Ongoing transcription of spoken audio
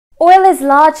Oil is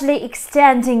largely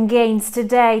extending gains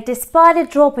today. Despite a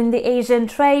drop in the Asian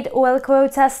trade, oil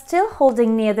quotes are still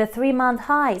holding near the 3-month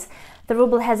highs. The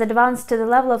ruble has advanced to the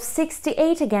level of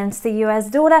 68 against the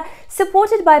US dollar,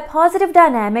 supported by positive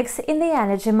dynamics in the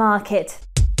energy market.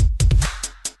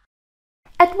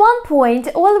 At one point,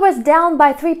 oil was down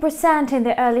by 3% in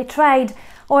the early trade.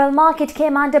 Oil market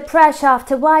came under pressure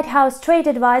after White House trade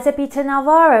advisor Peter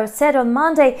Navarro said on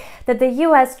Monday that the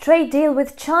US trade deal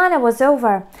with China was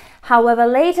over. However,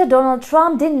 later Donald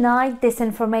Trump denied this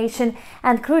information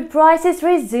and crude prices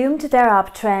resumed their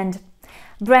uptrend.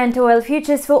 Brent oil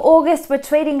futures for August were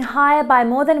trading higher by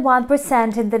more than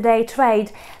 1% in the day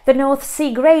trade. The North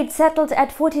Sea grade settled at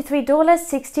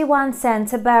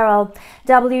 $43.61 a barrel.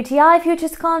 WTI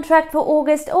futures contract for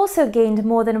August also gained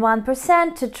more than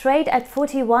 1% to trade at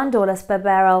 $41 per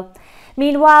barrel.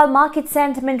 Meanwhile, market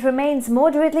sentiment remains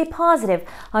moderately positive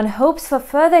on hopes for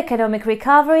further economic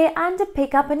recovery and a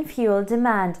pickup in fuel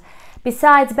demand.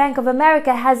 Besides, Bank of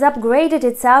America has upgraded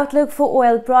its outlook for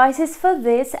oil prices for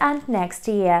this and next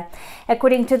year.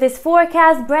 According to this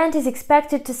forecast, Brent is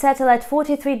expected to settle at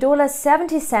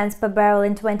 $43.70 per barrel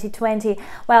in 2020,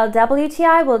 while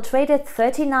WTI will trade at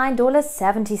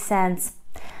 $39.70.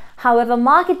 However,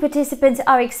 market participants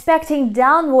are expecting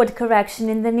downward correction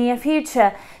in the near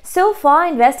future. So far,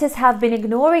 investors have been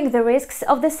ignoring the risks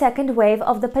of the second wave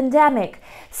of the pandemic.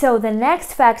 So the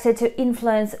next factor to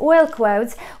influence oil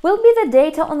quotes will be the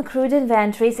data on crude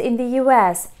inventories in the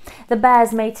US. The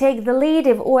bears may take the lead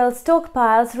if oil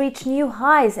stockpiles reach new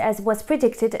highs, as was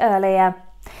predicted earlier.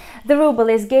 The ruble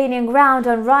is gaining ground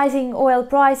on rising oil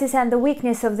prices and the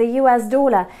weakness of the US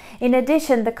dollar. In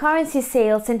addition, the currency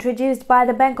sales introduced by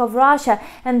the Bank of Russia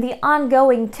and the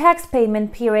ongoing tax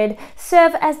payment period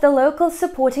serve as the local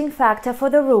supporting factor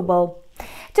for the ruble.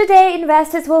 Today,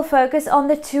 investors will focus on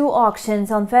the two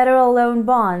auctions on federal loan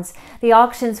bonds. The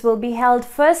auctions will be held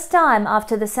first time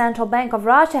after the Central Bank of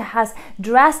Russia has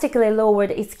drastically lowered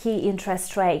its key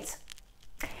interest rate.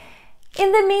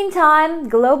 In the meantime,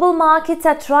 global markets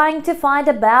are trying to find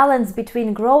a balance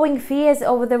between growing fears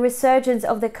over the resurgence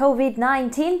of the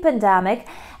COVID-19 pandemic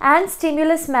and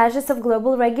stimulus measures of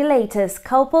global regulators,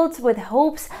 coupled with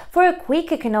hopes for a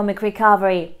quick economic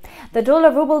recovery. The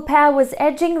dollar-ruble pair was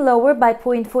edging lower by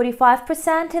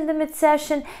 0.45% in the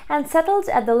mid-session and settled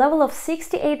at the level of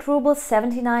 68 rubles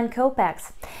 79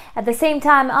 kopecks. At the same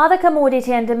time, other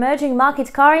commodity and emerging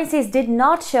market currencies did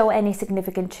not show any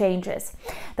significant changes.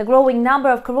 The growing number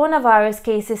of coronavirus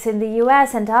cases in the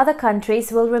US and other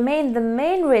countries will remain the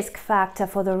main risk factor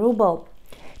for the ruble.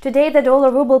 Today, the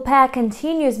dollar-ruble pair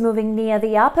continues moving near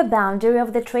the upper boundary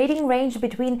of the trading range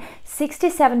between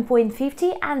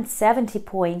 67.50 and 70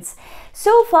 points.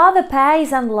 So far, the pair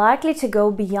is unlikely to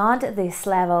go beyond these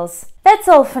levels. That's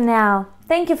all for now.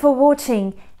 Thank you for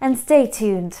watching and stay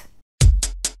tuned.